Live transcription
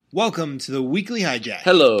Welcome to the Weekly Hijack.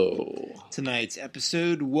 Hello. Tonight's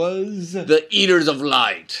episode was... The Eaters of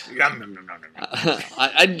Light.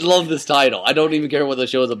 I love this title. I don't even care what the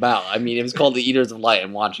show is about. I mean, if it's called The Eaters of Light,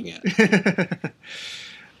 I'm watching it.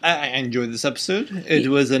 I enjoyed this episode. It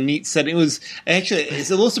was a neat setting. It's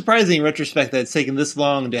a little surprising in retrospect that it's taken this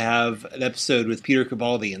long to have an episode with Peter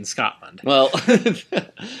Capaldi in Scotland. Well,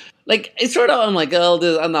 it started out, I'm like,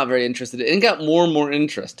 I'm not very interested. And it got more and more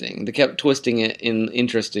interesting. They kept twisting it in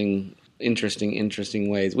interesting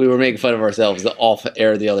ways. We were making fun of ourselves off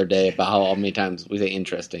air the other day about how many times we say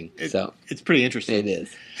interesting. It's pretty interesting. It is.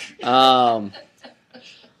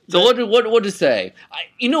 So what to say?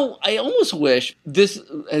 I almost wish this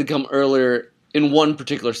had come earlier in one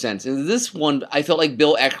particular sense. In this one, I felt like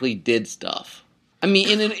Bill actually did stuff. I mean,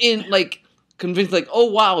 convinced,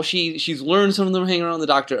 oh wow, she's learned some of them hanging around the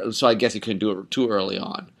doctor. So I guess he couldn't do it too early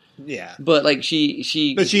on. Yeah, but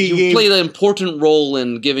she played an important role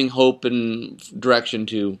in giving hope and direction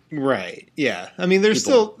to. Right. Yeah. I mean, there's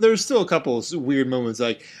still a couple of weird moments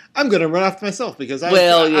like I'm going to run off myself because I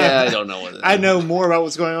don't know what I know more about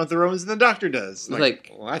what's going on with the Romans than the doctor does.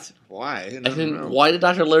 What? Why? Why did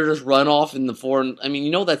Dr. let her just run off in the foreign? I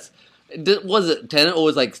mean, was it Tennant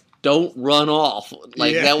was like, don't run off.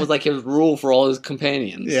 That was like his rule for all his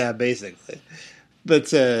companions. Yeah, basically. But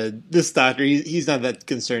this doctor, he's not that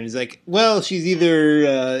concerned. He's like, well, she's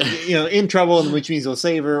either in trouble, which means we'll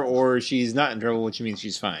save her, or she's not in trouble, which means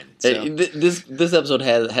she's fine. So. This episode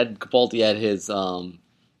had Capaldi at his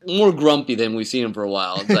more grumpy than we've seen him for a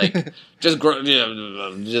while. It's like just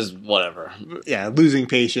whatever. Yeah, losing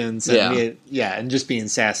patience. And and just being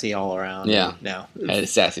sassy all around. Yeah, no, had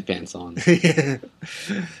his sassy pants on.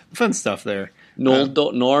 Fun stuff there.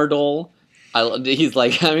 Nordol. He's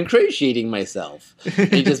like, I'm ingratiating myself.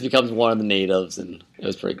 He just becomes one of the natives, and it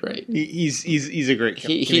was pretty great. He's a great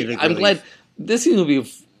comedic I'm glad this season will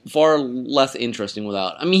be far less interesting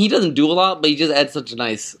without. I mean, he doesn't do a lot, but he just adds such a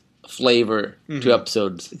nice flavor to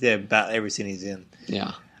episodes. Yeah, about every scene he's in.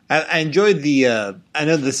 Yeah. I enjoyed the... I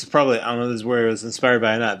know this is probably... I don't know if this is where it was inspired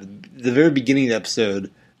by or not, but the very beginning of the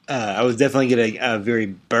episode... I was definitely getting a very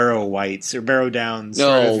Barrow Whites or Barrow Downs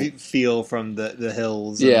sort of feel from the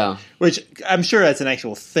hills. Which I'm sure that's an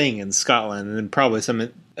actual thing in Scotland and probably some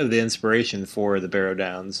of the inspiration for the Barrow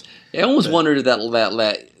Downs. I almost wondered if that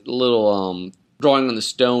little drawing on the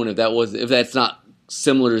stone, if that's not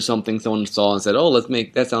similar to something someone saw and said,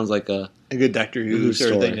 that sounds like a good Doctor Who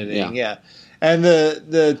sort of thing to do. Yeah. And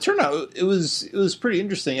the turnout, it was pretty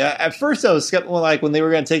interesting. At first, I was skeptical. Like when they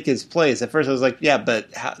were going to take his place, at first I was like, "Yeah, but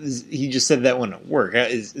he just said that wouldn't work.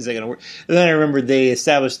 Is that going to work?" And then I remember they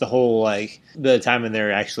established the whole the time in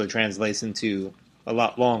there actually translates into a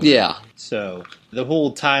lot longer. Yeah. So the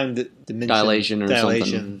whole time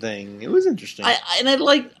dilation thing, it was interesting. I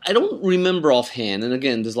don't remember offhand. And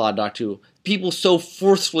again, there's a lot of Doctor Who people so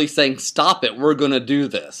forcefully saying, "Stop it, we're going to do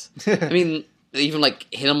this." I mean. They even hit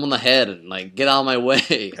him on the head and get out of my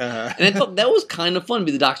way. And I thought that was kind of fun.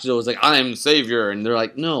 But the doctor's always like, "I'm savior," and they're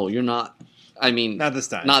like, "No, you're not." I mean, not this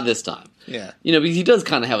time. Not this time. Yeah, because he does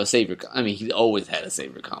kind of have a savior. I mean, he's always had a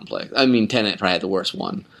savior complex. I mean, Tennant probably had the worst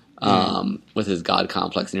one with his god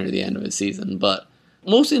complex near the end of his season, but.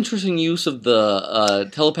 Most interesting use of the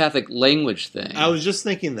telepathic language thing. I was just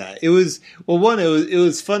thinking that. It was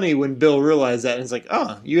funny when Bill realized that, and it's like,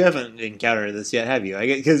 oh, you haven't encountered this yet, have you?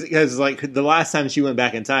 Because the last time she went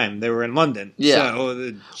back in time, they were in London. Yeah.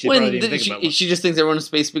 So she probably didn't think about it. She just thinks everyone in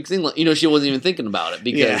space speaks English. She wasn't even thinking about it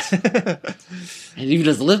because and even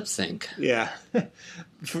does lip sync. Yeah.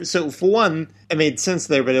 So for one, it made sense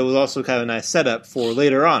there, but it was also kind of a nice setup for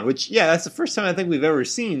later on. Which, that's the first time I think we've ever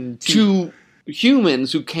seen two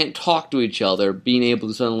humans who can't talk to each other being able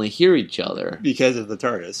to suddenly hear each other because of the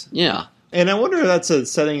TARDIS. Yeah, and I wonder if that's a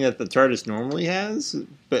setting that the TARDIS normally has.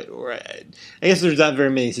 But I guess there's not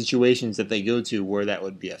very many situations that they go to where that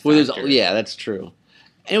would be a factor. That's true.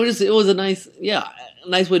 And it was a nice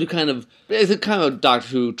way to kind of. It's a kind of a Doctor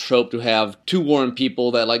Who trope to have two warring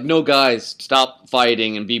people that no guys, stop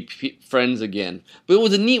fighting and be friends again. But it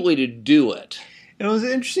was a neat way to do it. And it was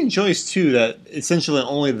an interesting choice too. That essentially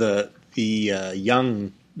only the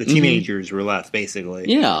teenagers were left,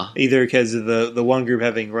 basically. Yeah. Either because of the one group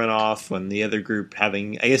having run off and the other group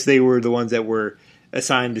having... I guess they were the ones that were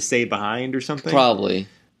assigned to stay behind or something. Probably.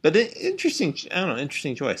 But interesting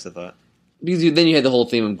choice, I thought. Because then you had the whole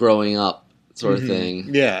theme of growing up sort of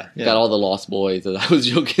thing. Yeah. Got all the Lost Boys. I was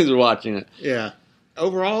joking as we're watching it. Yeah.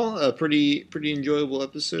 Overall, a pretty enjoyable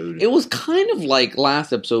episode. It was kind of like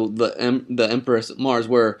last episode, the Empress Mars,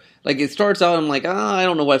 where it starts out, I'm like, I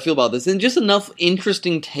don't know what I feel about this, and just enough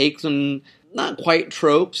interesting takes on not quite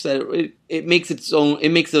tropes that it makes its own. It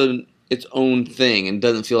makes its own thing and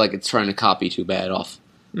doesn't feel like it's trying to copy too bad off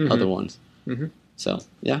other ones. Mm-hmm. So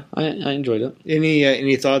yeah, I enjoyed it.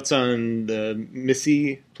 Any thoughts on the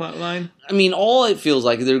Missy plotline? I mean, all it feels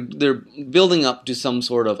like they're building up to some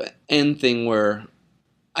sort of end thing where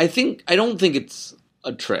I don't think it's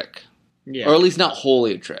a trick, or at least not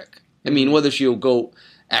wholly a trick. I mean, whether she'll go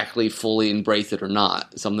actually fully embrace it or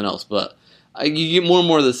not is something else. But you get more and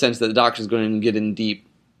more of the sense that the Doctor's going to get in deep,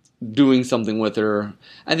 doing something with her.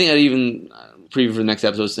 I think I even preview for the next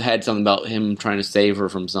episode had something about him trying to save her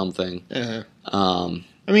from something. I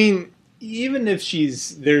mean, even if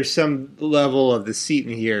there's some level of deceit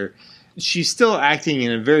in here, she's still acting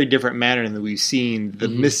in a very different manner than we've seen the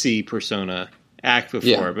Missy persona act before.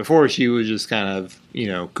 Yeah. Before she was just kind of,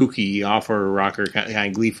 kooky, off her rocker, kind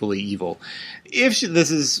of gleefully evil. If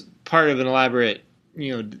this is part of an elaborate,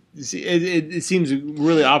 it seems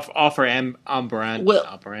really off her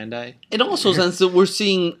operandi. It also sense that we're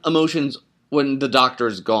seeing emotions when the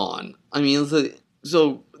Doctor's gone. I mean,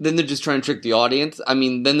 so then they're just trying to trick the audience. I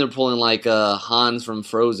mean, then they're pulling like a Hans from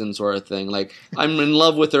Frozen sort of thing. Like, I'm in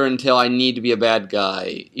love with her until I need to be a bad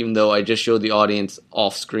guy, even though I just showed the audience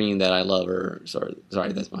off screen that I love her. Sorry,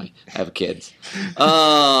 I have kids.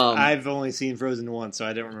 I've only seen Frozen once, so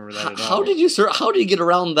I don't remember that at all. How did you get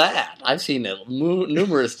around that? I've seen it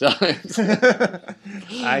numerous times.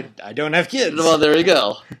 I don't have kids. Well, there you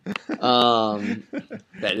go.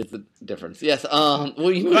 That is the difference. Yes.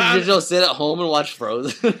 Well, you just sit at home and watch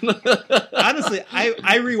Frozen. Honestly,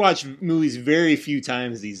 I rewatch movies very few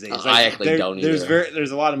times these days. I actually don't either.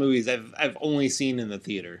 There's a lot of movies I've only seen in the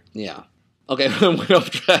theater. Yeah. Okay, I went off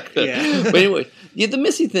track there. Yeah. But anyway, the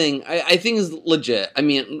Missy thing, I think is legit. I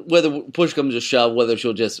mean, whether push comes to shove, whether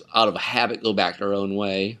she'll just out of habit go back to her own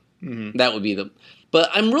way, that would be the... But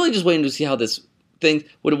I'm really just waiting to see how this thing...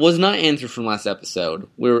 What it was not answered from last episode,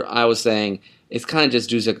 where I was saying it's kind of just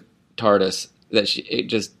Dusek TARDIS, that it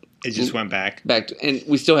just went back to, and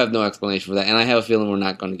we still have no explanation for that. And I have a feeling we're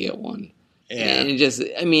not going to get one. Yeah. And it's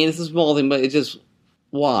a small thing, but it just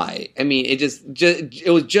why? I mean, it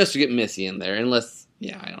was just to get Missy in there. Unless,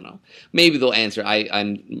 I don't know. Maybe they'll answer.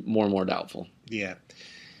 I'm more and more doubtful. Yeah,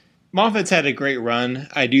 Moffat's had a great run.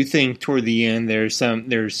 I do think toward the end there's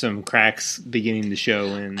some cracks beginning to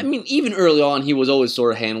show. And I mean, even early on, he was always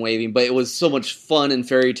sort of hand waving, but it was so much fun and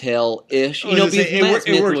fairy tale ish.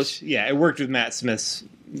 It worked with Matt Smith's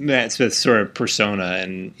sort of persona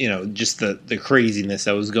and just the craziness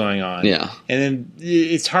that was going on. Yeah, and then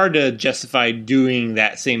it's hard to justify doing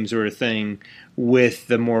that same sort of thing with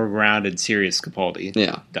the more grounded, serious Capaldi.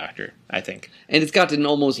 Doctor, I think, and it's gotten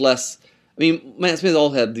almost less. I mean, Matt Smith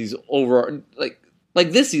all had these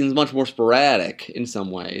like this season's much more sporadic in some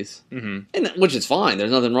ways, and which is fine.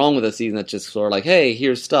 There's nothing wrong with a season that's just sort of like, hey,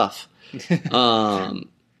 here's stuff.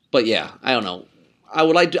 But yeah, I don't know. I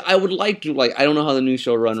would like to. I don't know how the new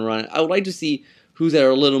show run. I would like to see who's there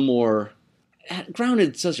a little more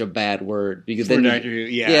grounded. Such a bad word because then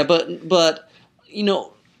but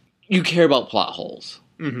you care about plot holes.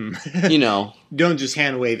 Don't just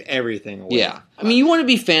hand wave everything away. Yeah, I mean, you want to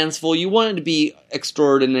be fanciful. You want it to be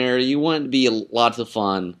extraordinary. You want it to be lots of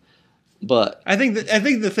fun. But I think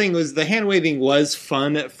the thing was the hand waving was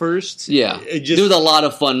fun at first. Yeah, there was a lot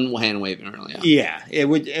of fun hand waving earlier. Yeah, it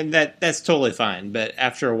would, and that's totally fine. But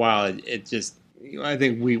after a while, it just I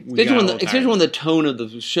think we especially when the tone of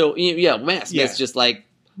the show. Matt Smith's just like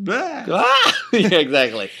yeah,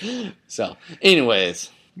 exactly. So,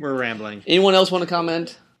 anyways. We're rambling. Anyone else want to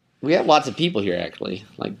comment? We have lots of people here, actually.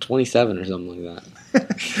 Like 27 or something like that.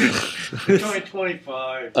 It's only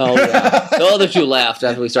 25. Oh, yeah. The other two laughed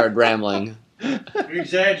after we started rambling. You're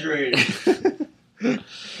exaggerating.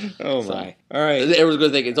 Oh, my. All right. Everyone's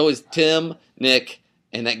going to think it's always Tim, Nick,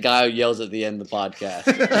 and that guy who yells at the end of the podcast.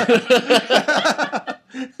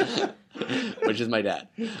 Which is my dad.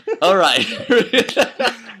 All right.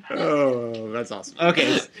 Oh, that's awesome.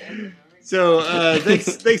 Okay. So,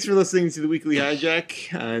 thanks for listening to the Weekly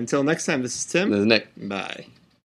Hijack. Until next time, this is Tim. This is Nick. Bye.